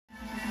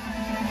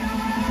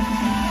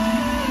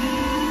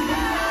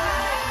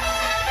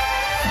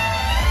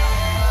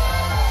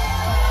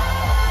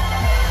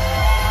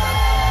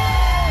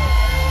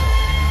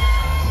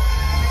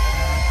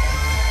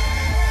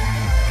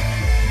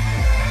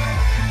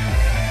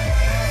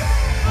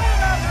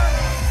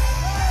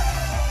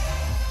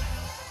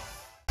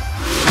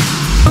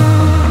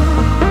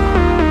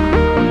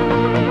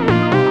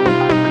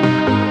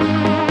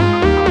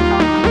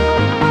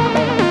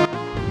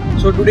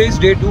today is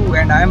day 2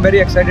 and I am very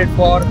excited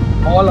for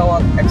all our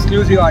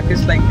exclusive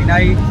artists like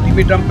Vinai,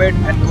 Timmy Trumpet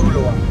and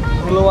Korolova.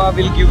 Korolova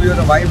will give you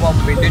the vibe of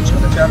vintage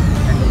culture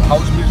and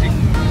house music,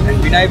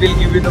 and Vinai will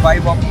give you the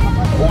vibe of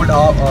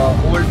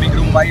old big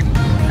room vibe,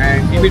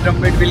 and Timmy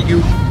Trumpet will give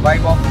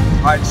vibe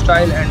of art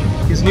style,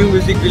 and his new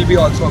music will be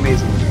also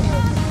amazing.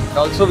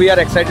 Also we are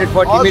excited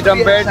for Timmy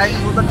Trumpet.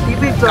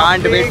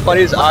 Can't wait for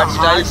his art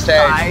style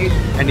set,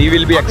 and he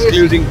will be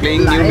exclusive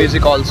playing new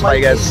music also, I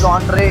guess.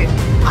 Genre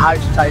art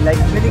style, like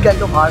many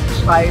kind of art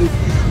style.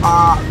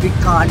 We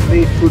can't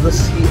wait to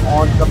see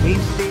on the main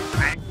stage.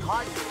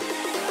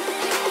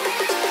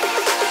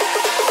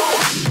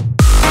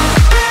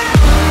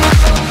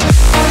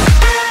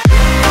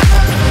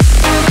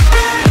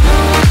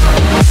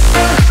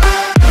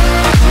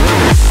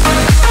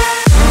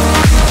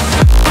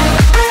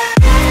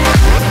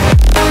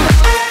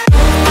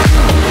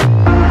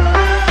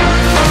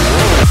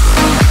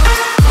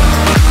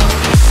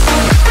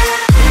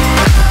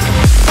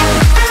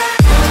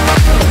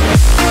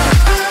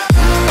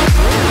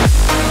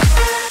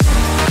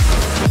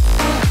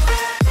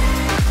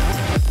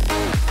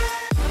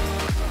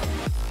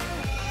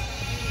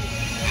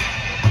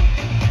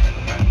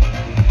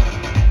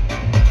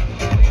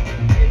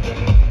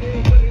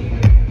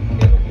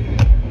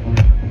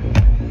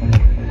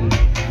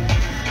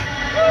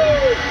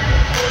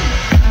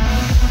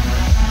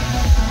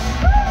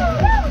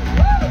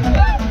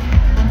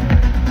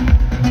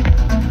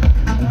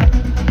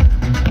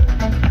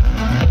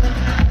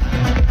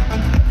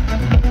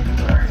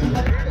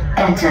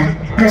 Enter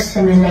the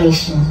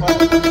simulation.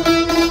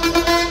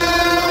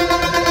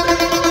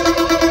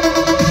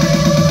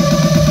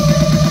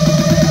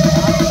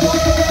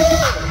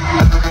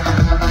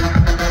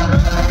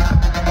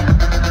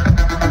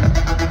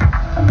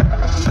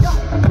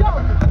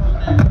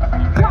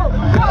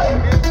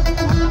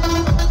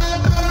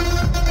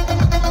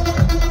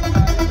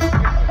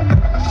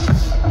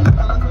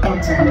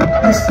 Enter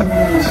the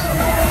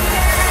simulation.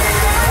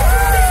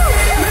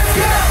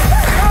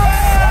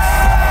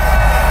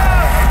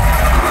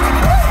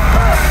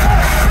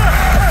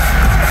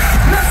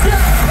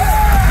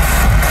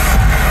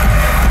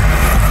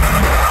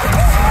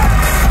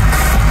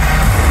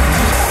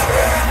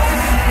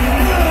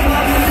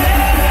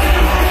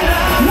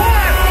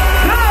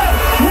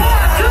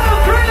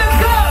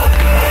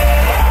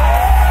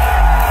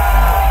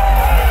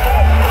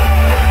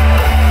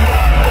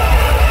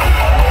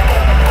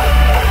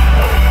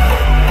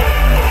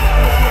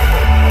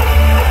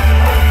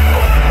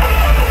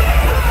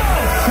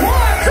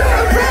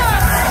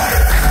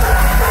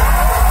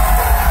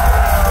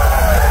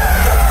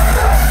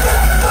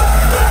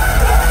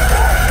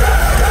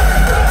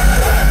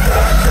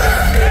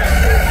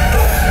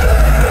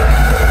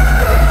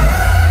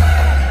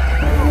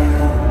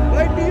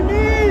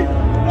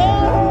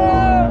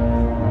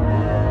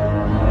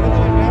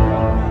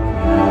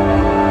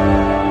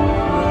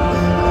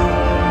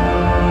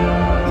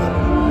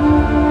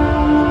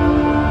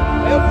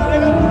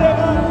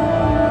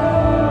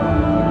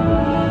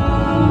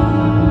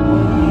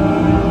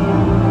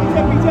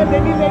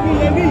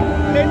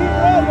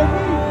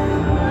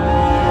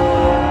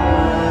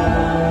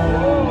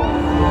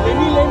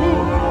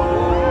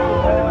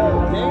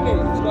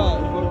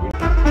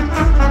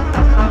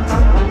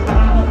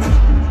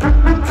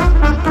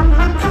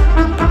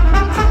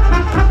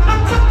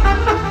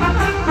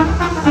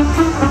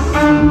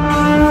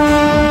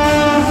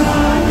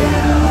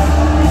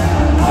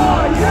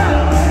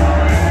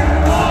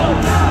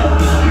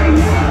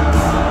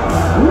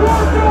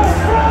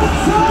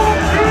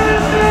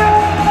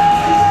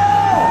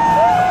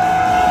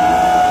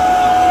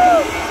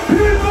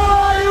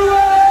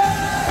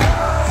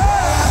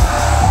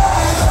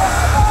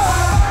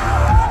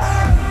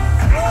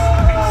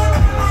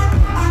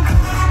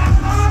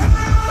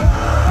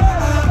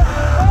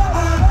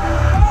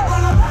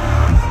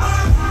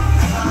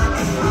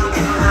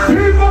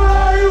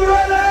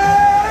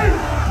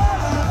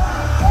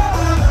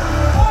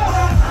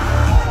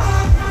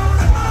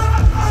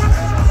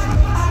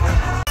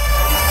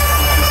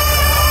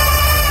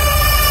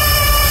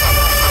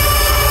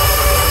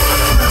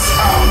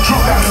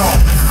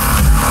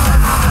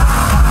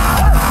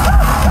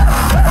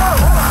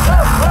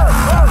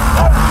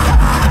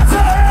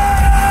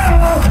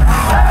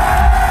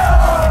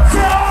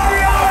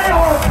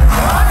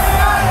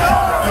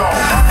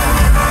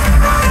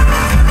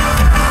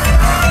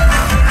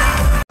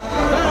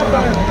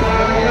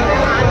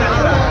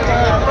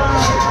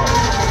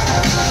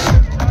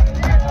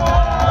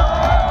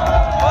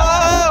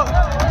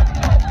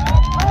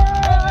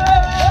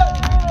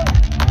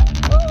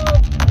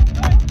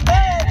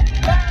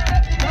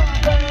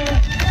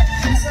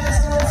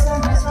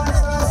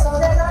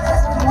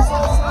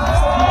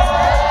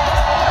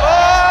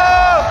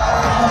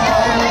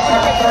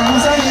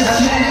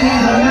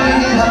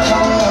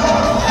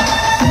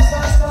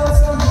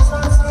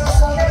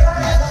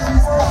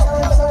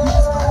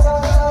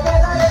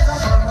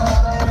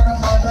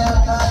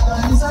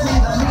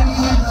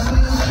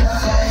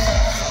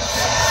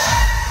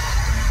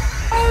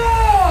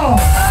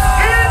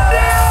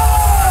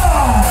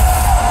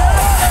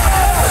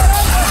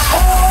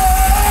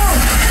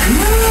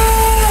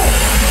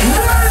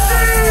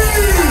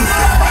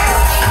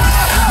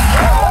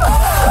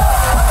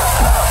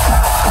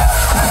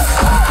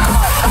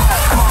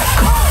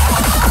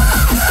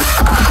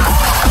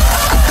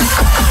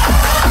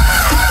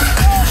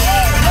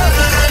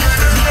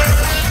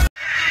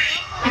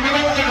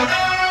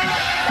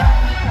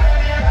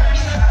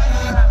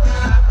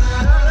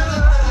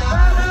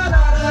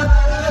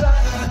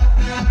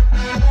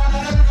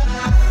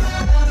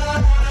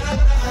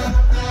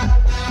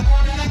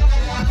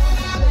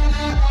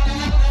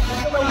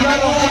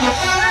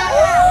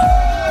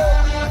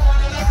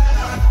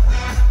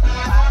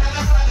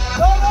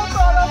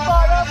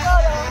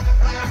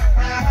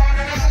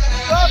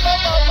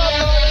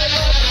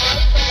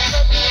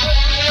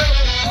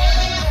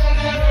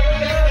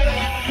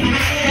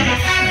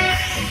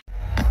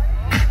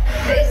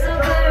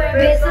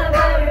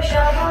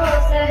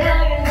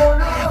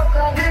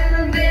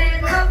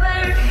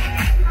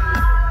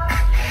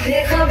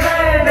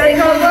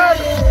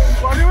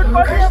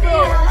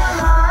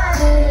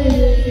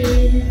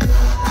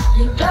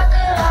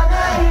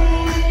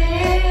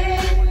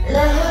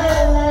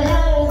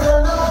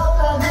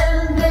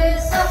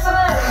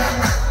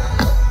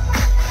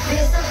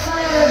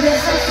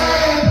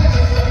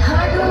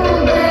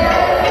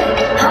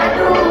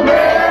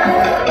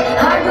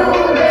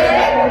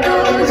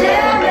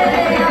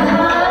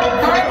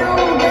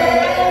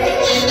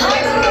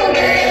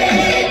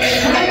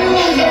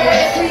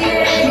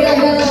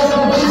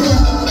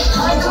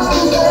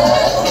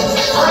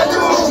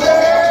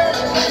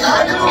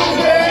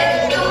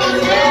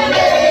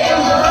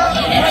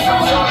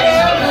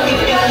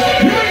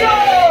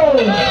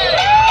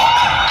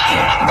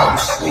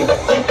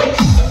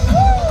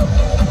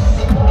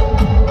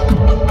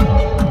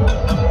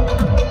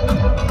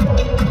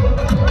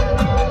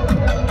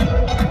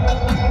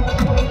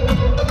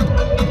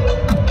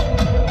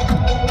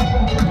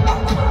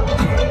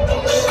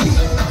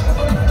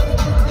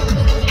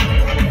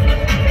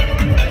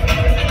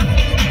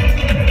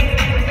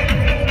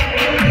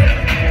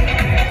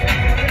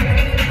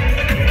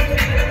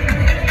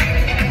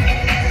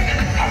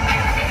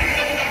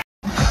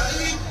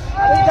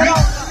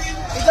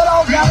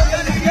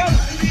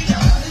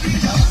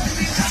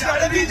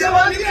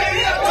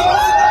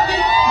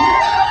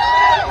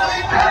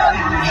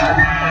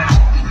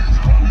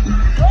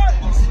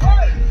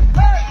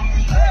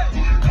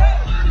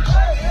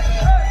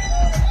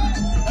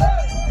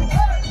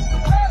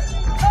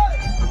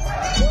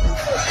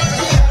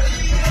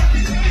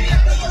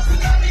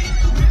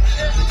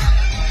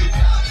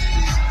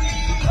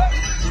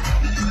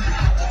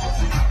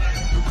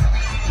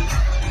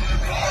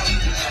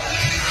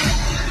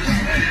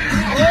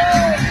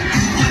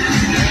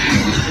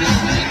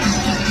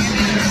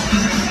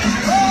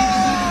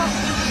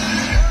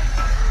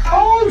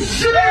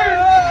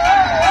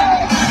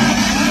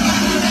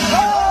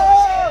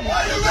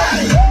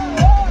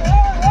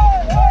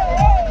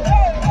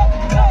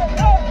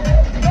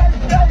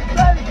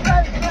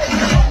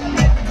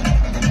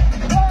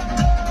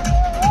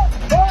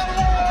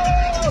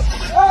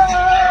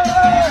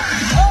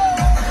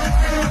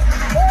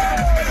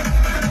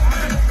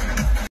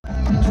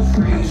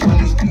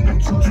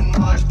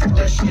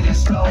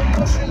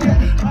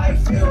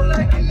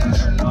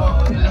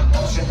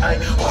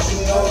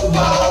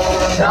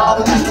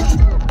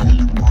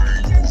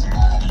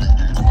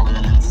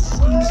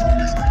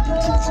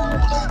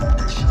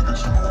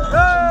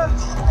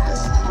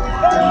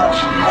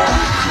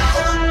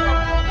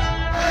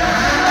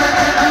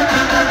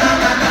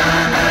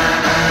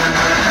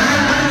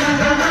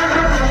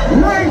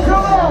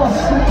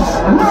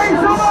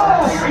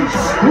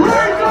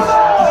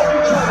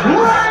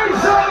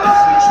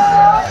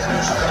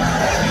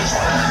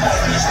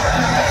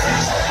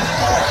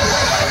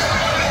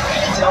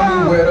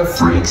 Tell me where the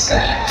freaks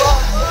at.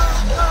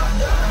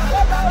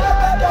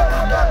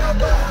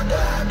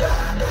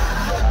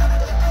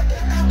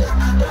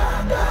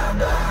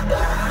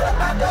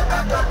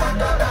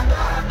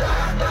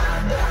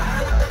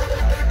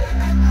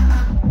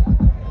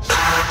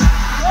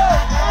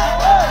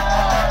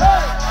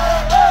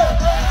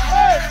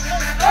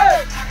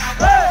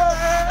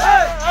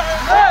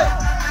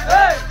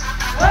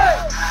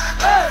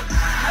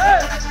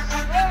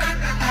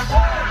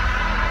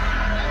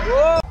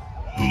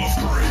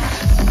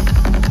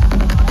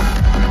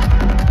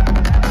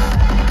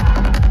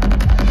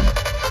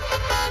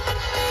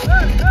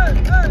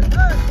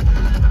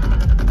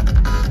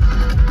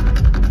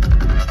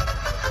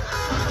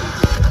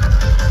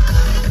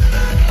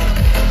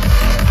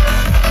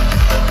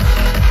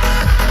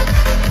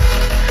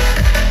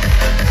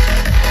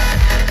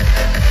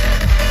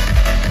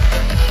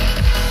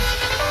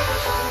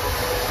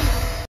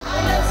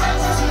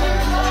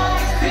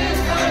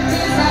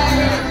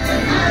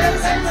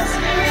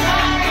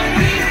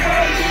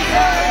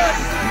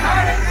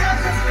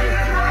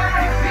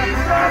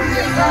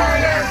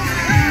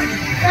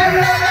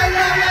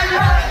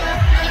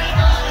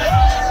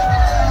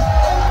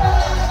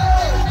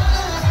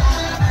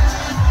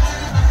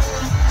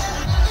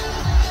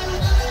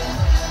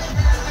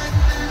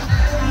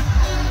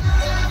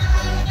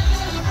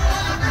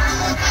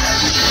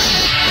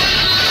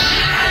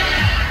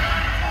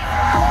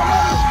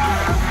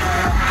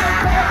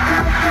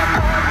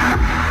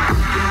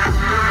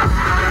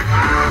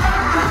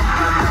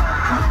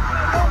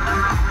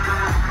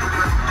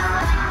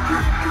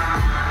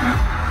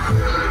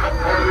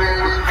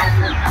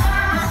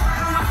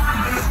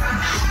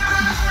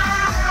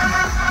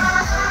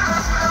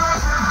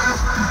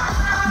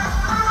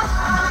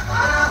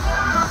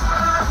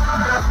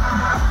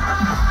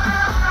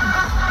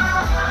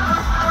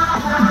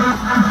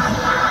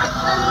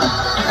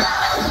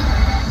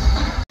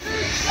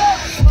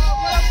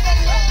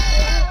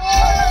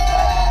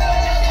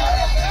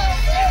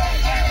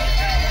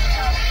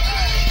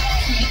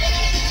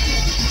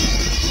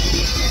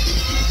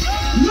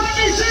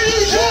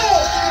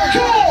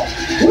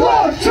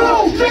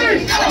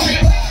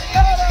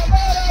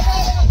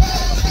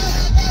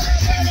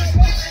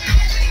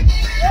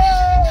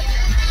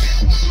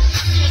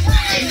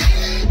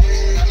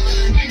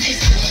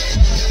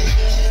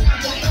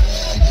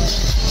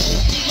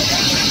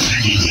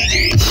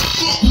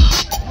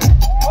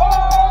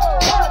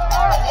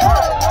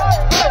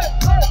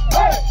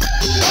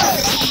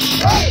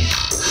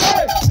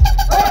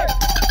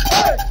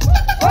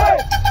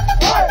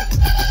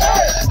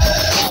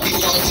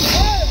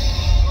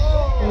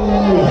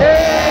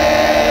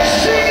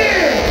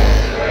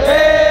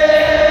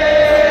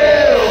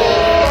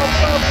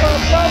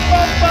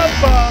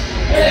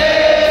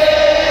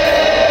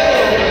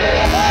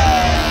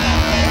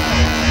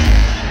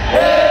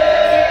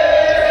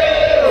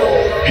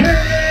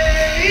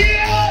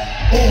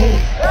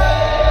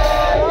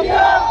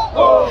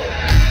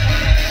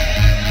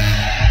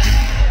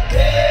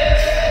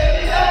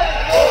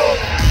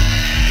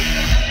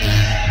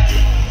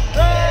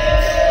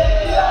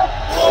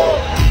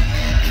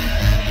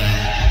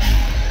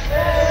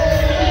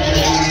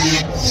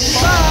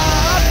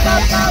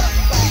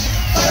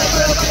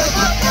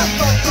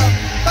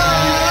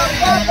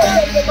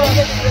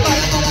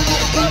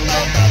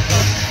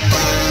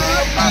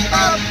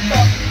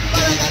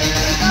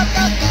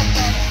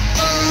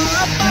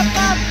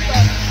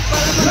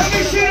 Let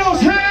me see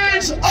those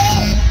hands up,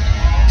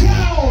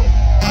 down,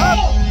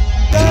 up,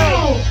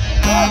 down,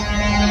 up,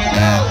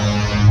 down.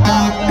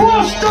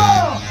 Buster!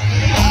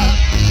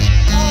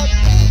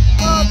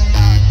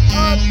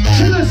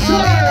 To the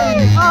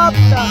side. Up,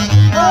 down,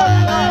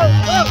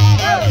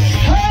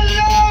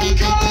 Hello,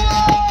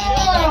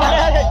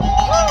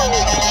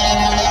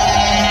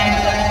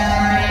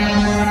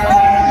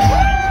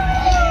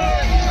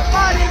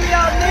 Party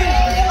without me.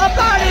 A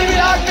party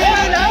without me.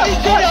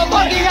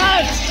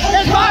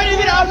 Let's party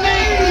without me.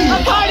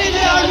 A party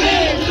without me.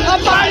 A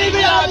party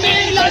without me.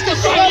 Let's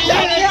just go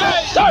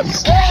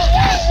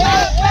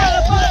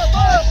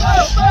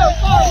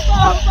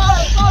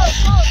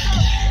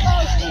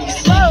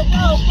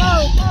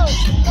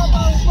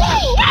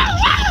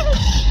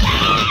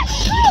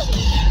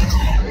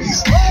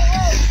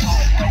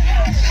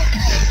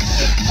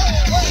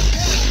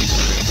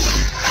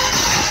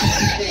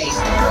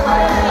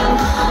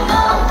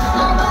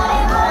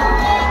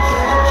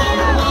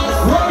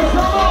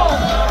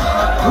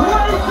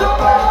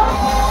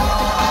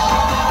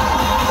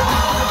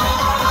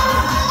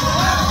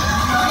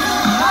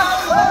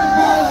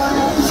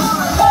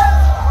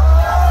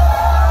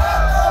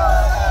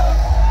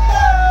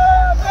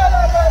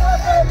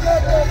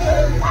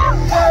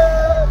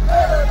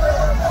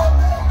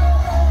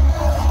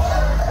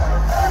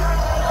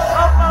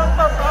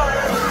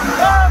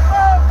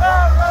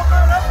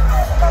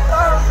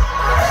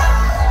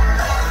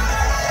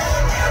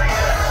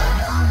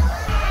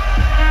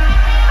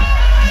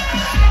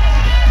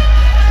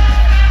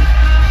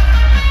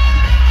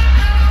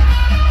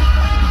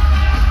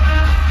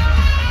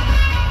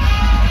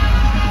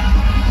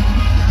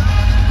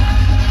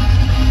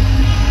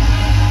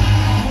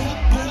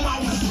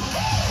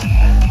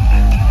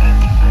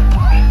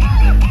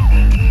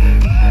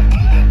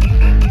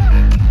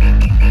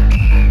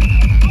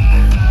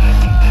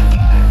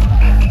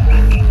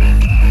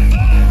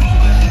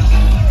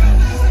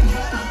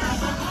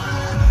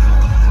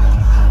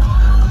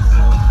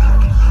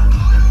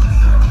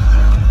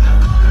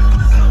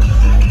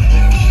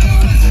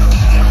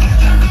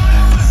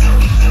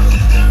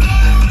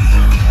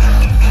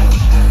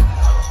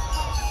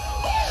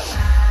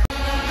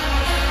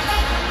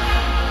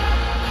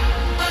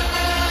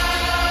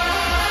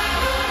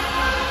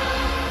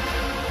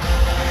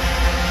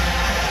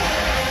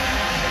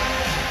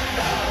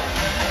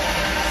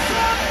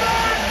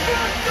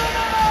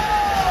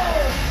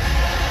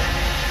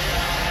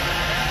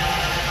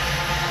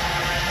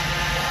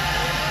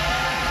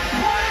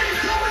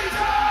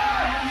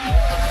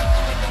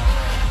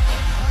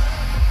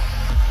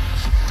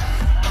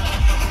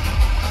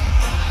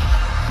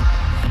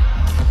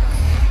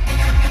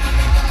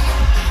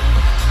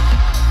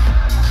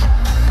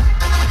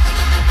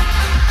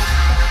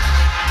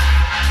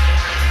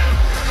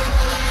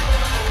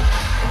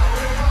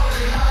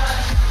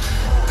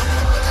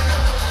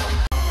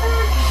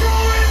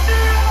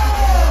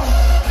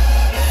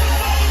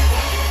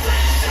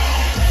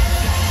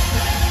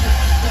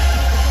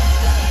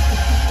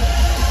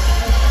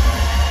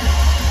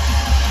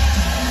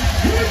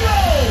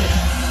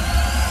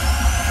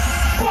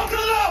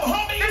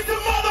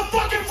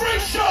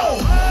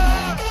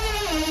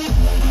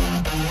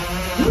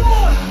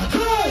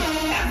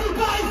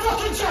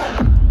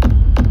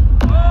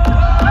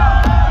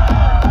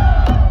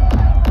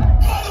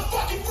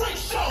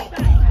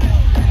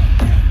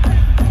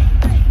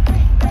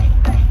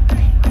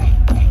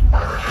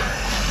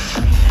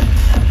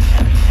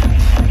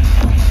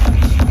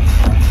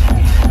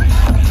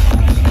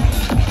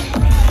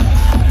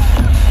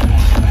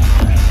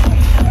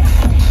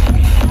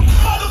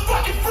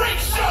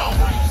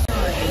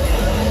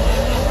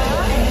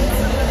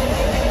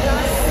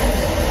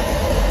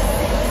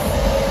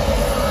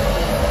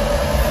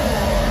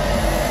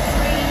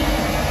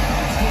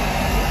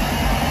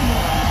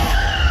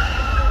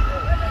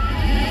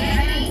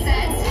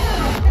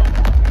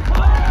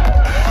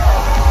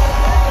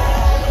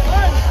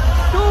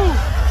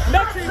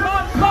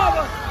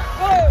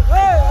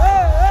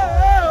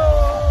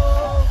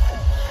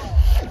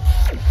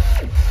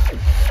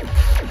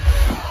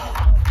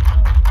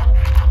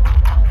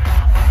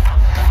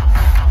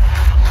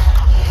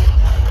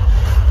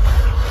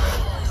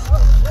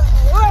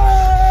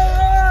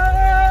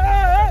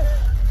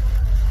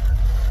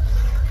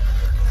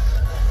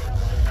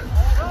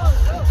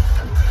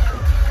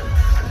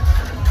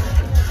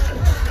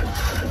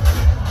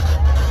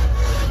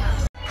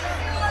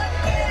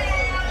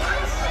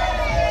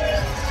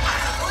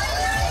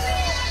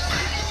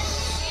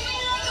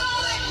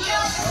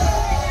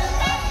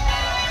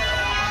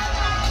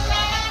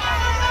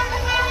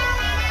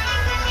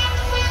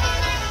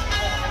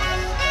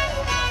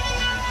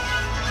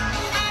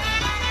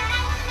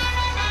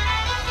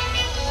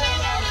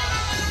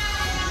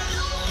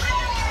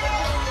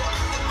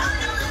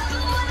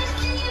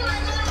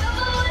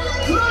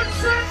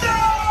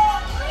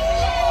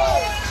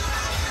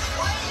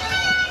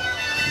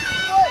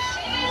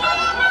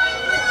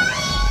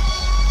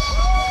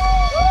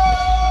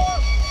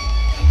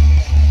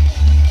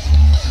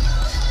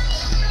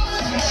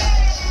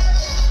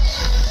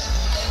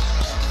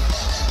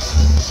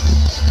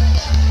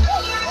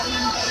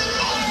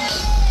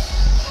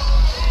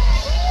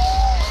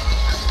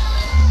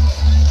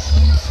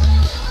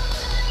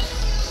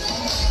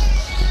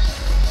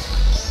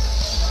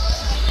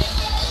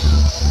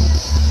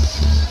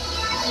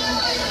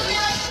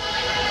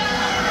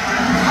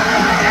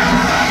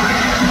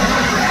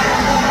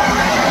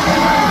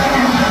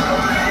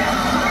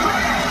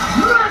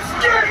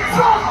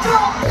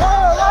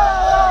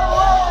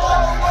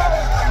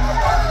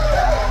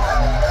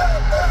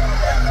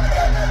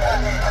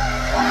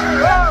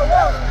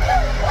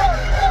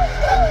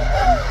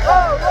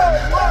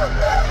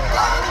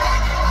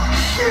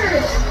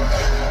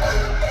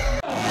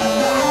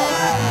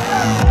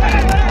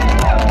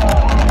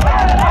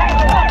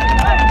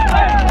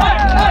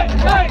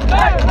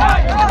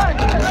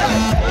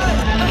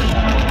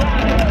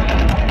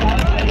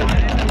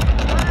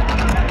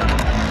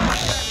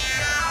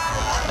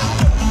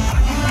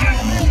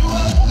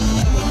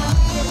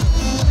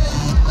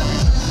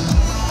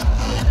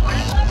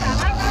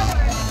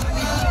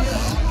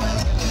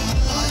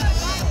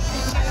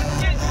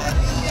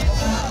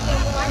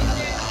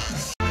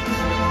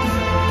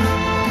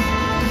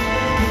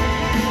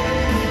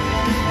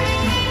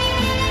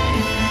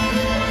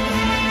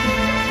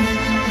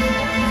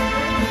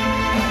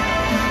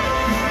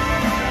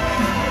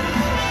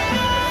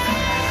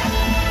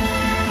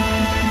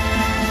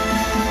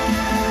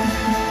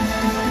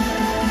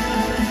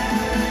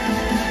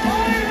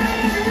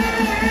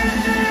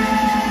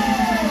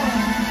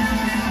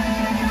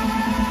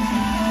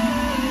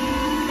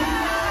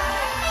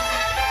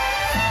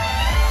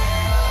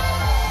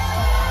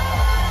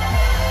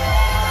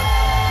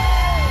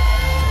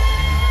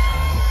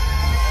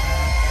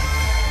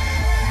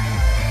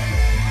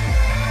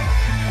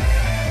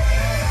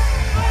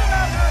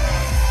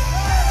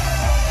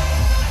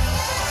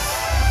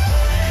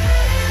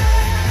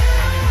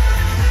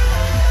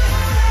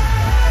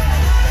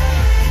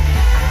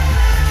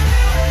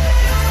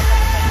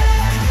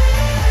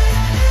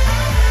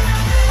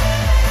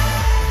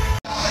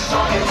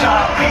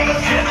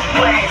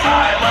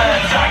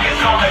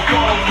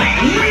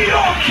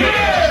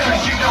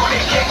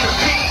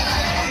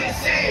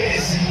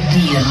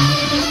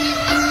Stadium.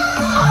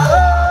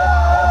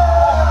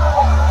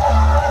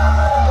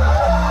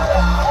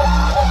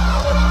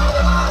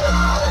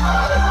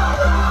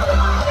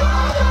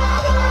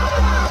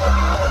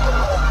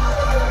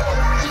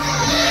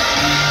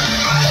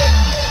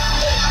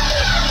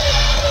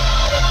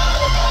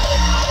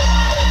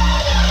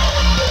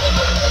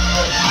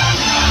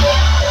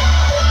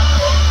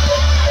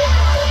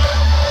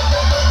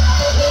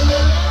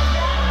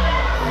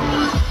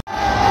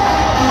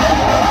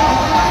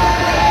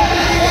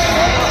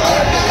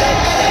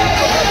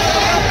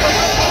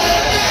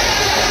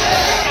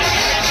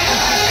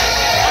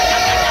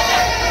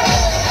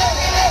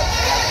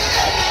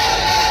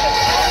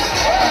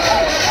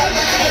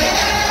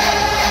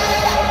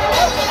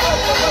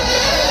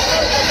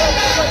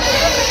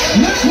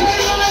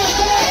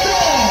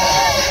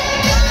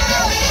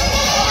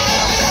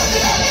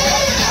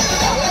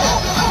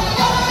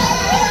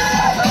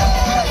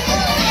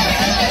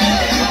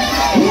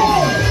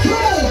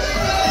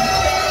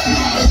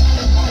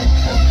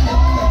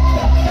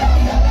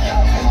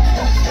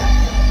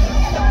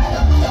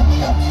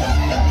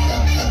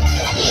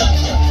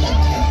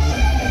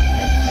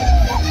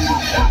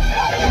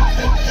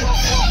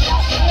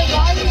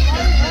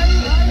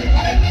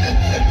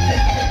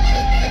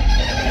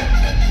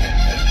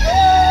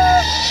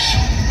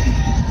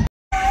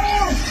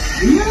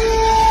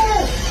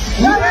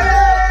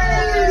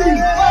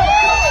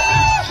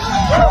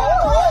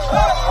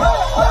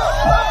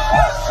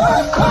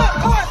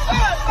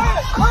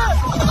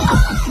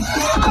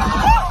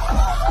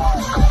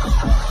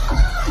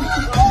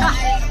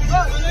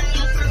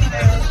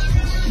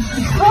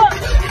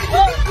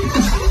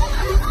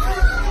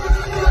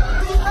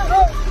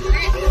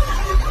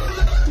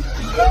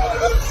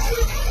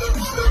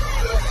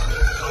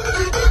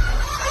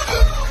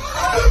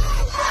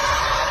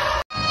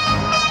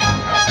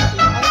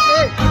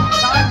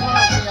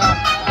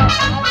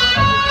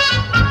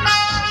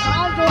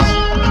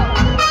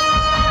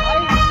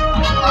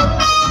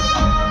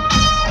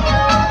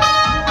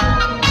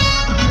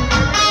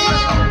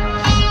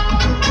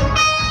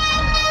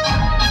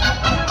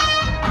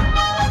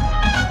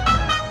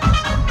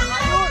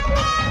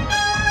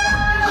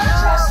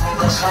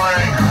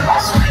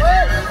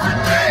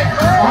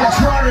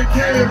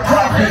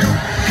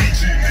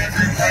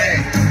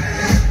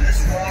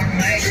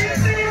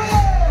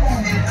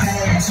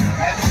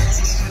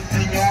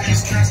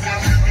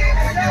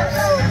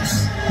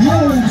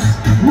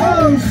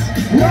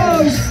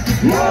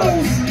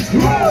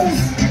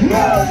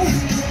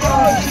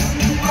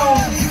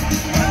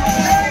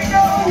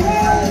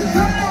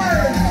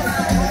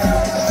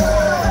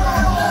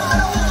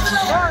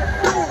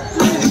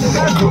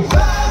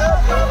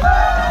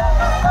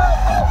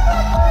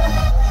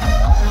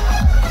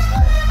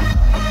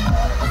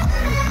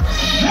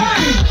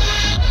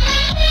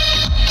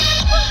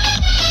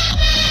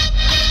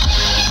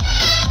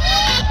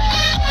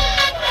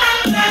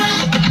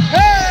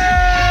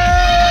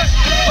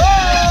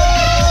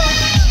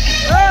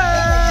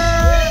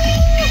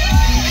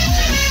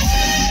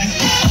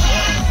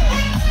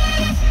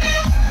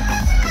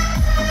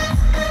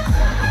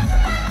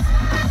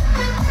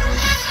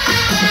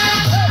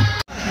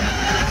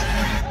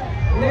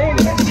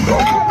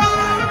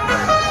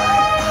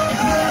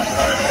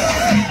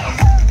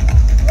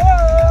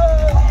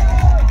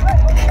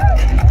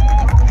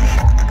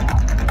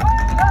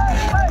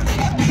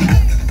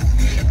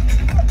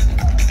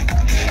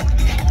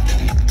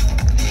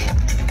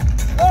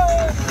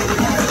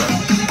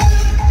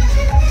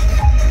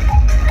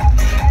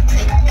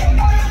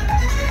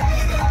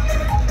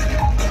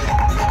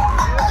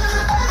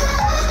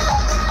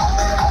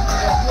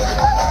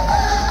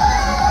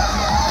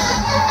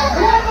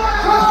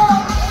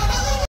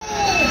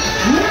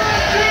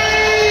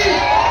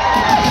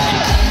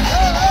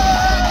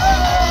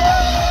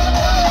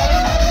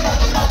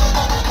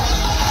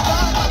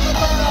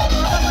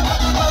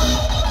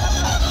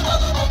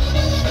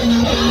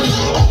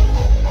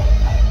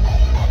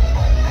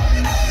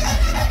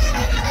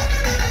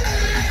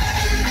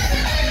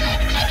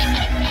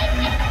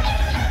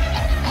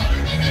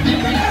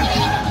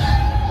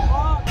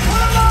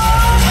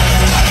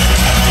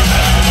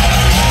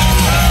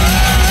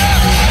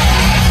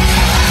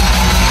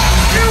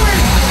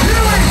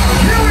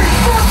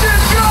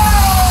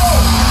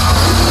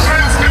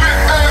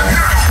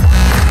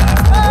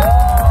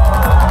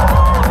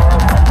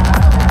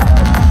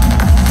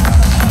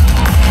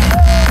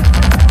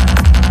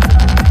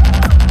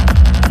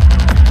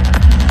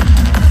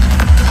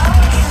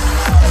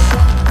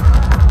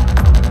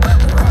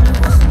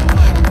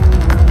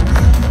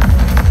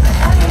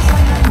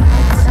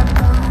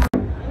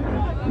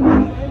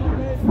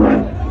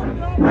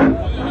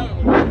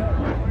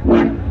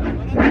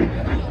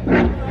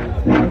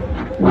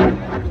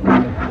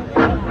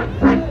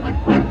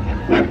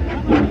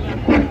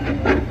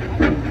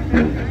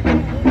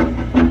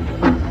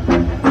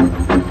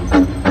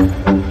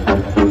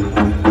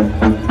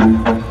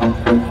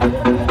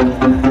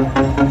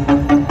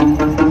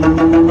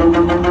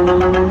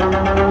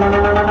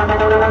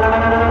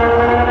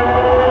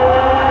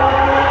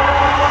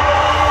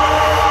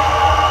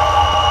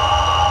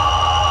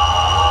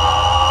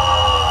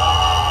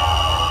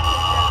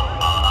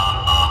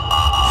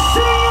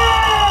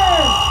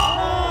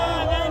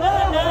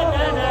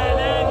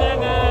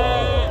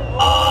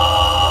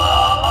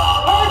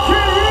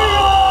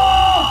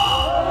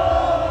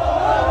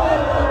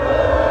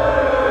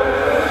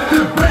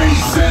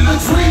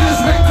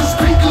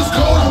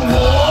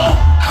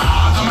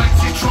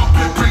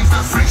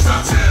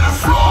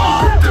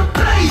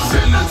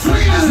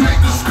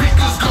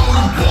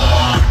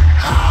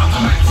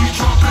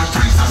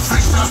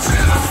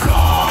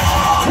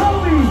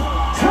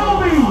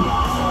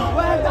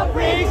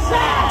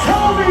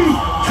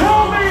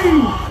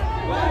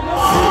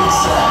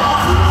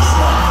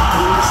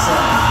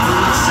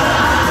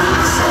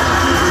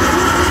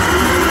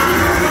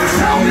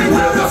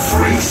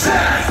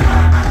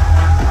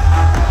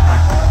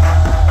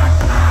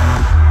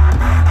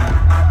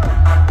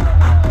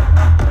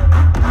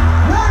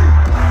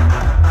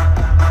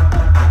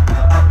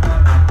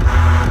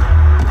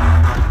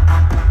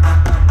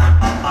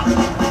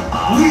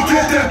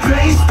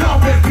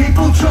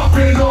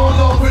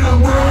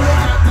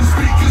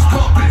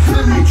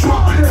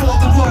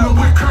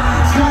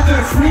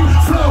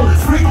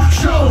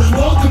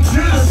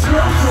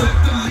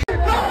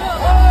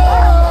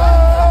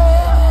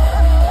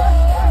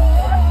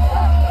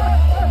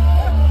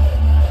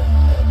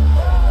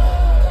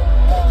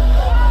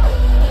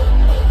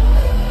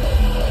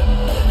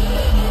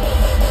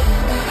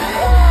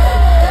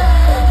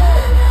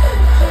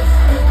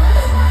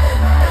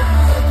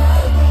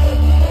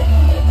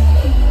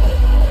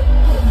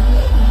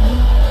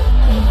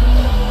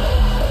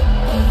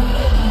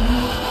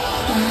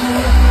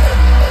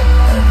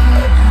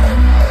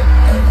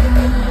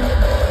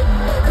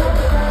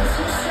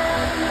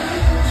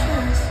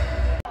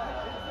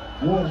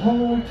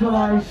 till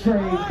I say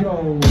go.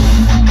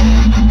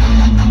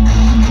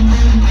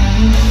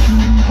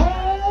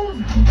 Hold.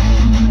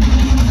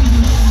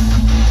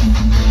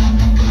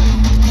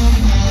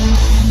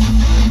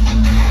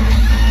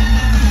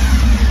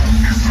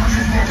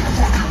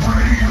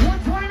 What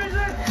time is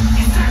it?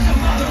 It's such a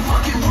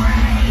motherfucking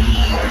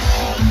rain.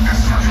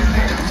 It's such a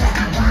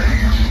motherfucking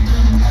rain.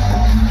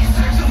 It's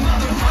such a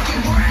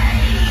motherfucking rain.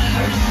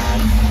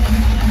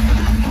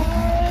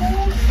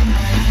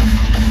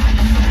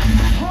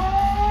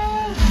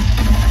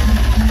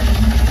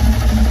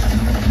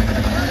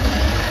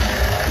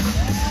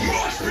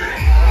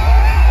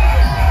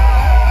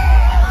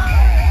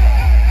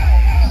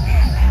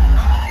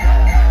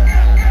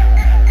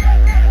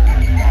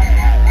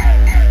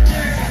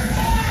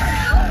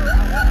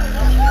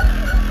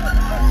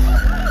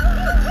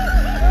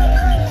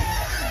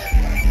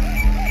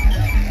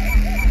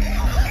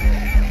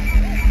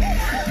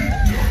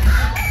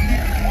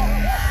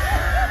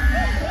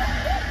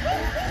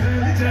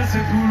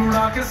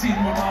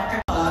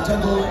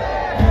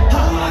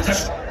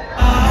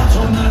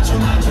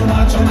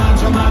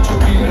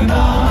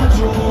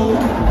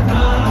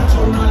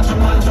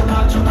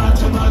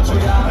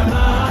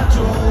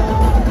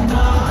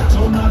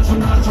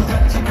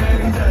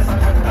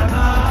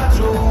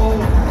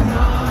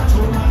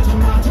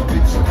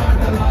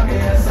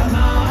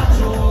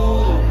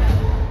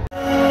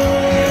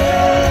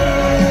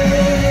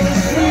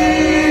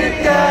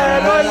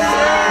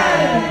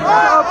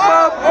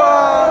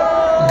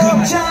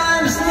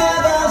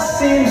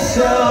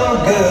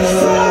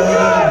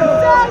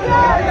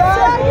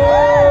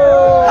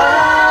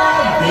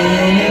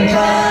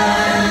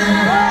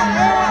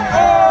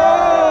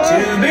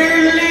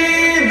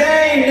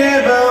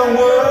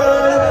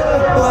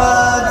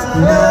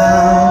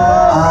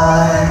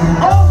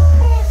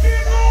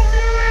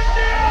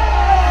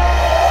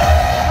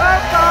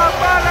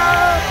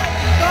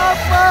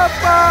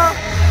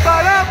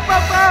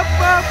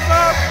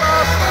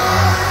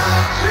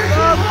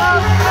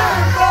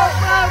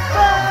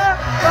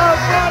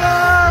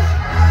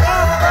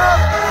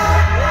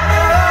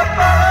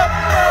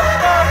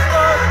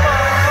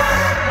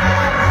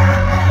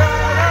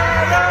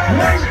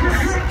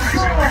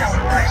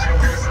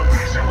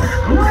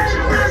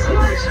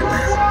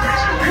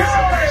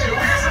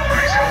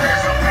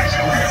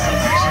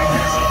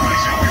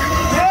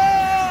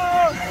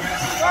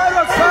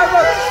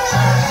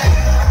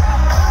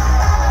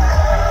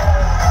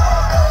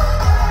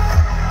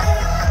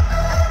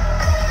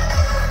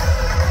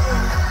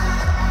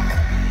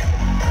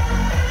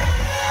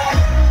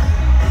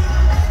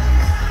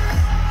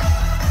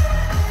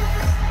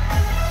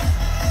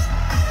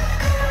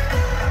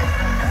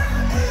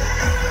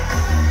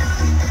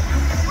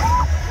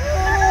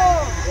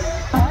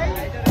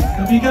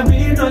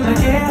 कभी तो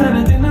लगे हर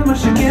दिन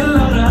मुश्किल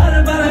और हर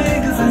पल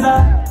एक सजा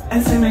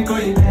ऐसे में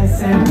कोई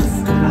कैसे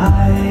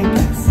मुस्कुराए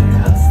कैसे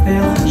हंसते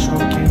खुश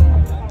होके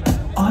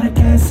और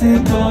कैसे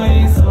कोई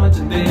सोच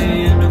दे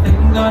everything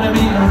gonna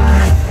be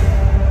okay.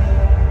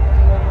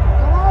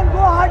 Come on,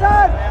 go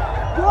harder!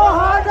 Go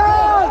harder!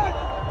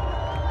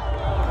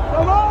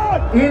 Come on!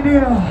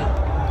 India,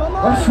 Come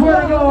on! I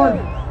swear to God,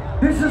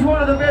 this is one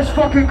of the best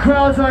fucking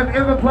crowds I've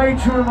ever played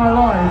to in my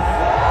life.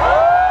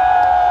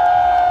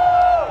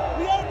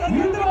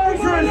 You guys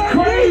are as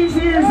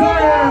crazy as I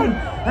am,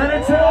 and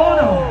it's an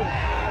honor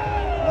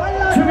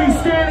to be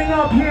standing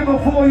up here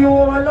before you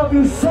all. I love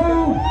you so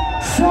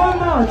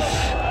much.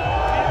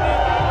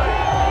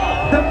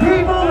 The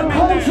people, the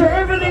culture,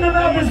 everything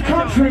about this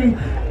country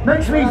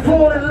makes me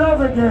fall in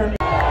love again.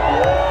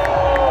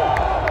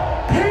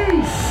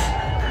 Peace,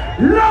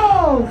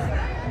 love,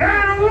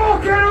 and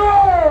rock and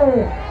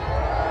roll!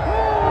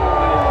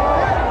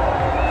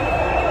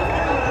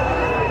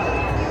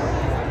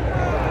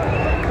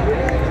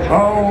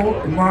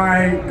 Oh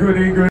my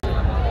goody good.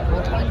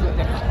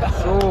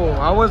 So,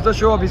 how was the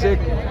show, Abhishek?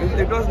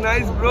 It was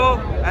nice, bro.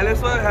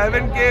 LSO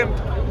haven't came,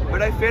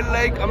 but I felt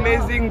like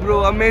amazing,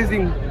 bro.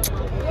 Amazing.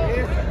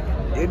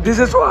 This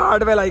is for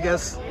Hardwell, I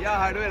guess. Yeah,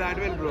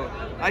 Hardwell, bro.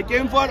 I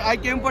came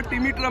for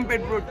Timmy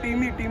Trumpet, bro.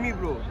 Timmy,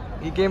 bro.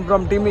 He came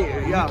from Timmy.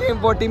 Yeah. He came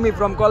for Timmy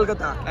from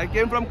Kolkata. I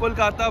came from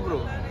Kolkata,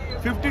 bro.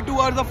 52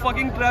 hours of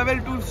fucking travel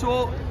to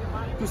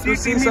see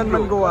Timmy,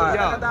 Sunburn Goa.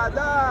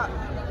 Yeah.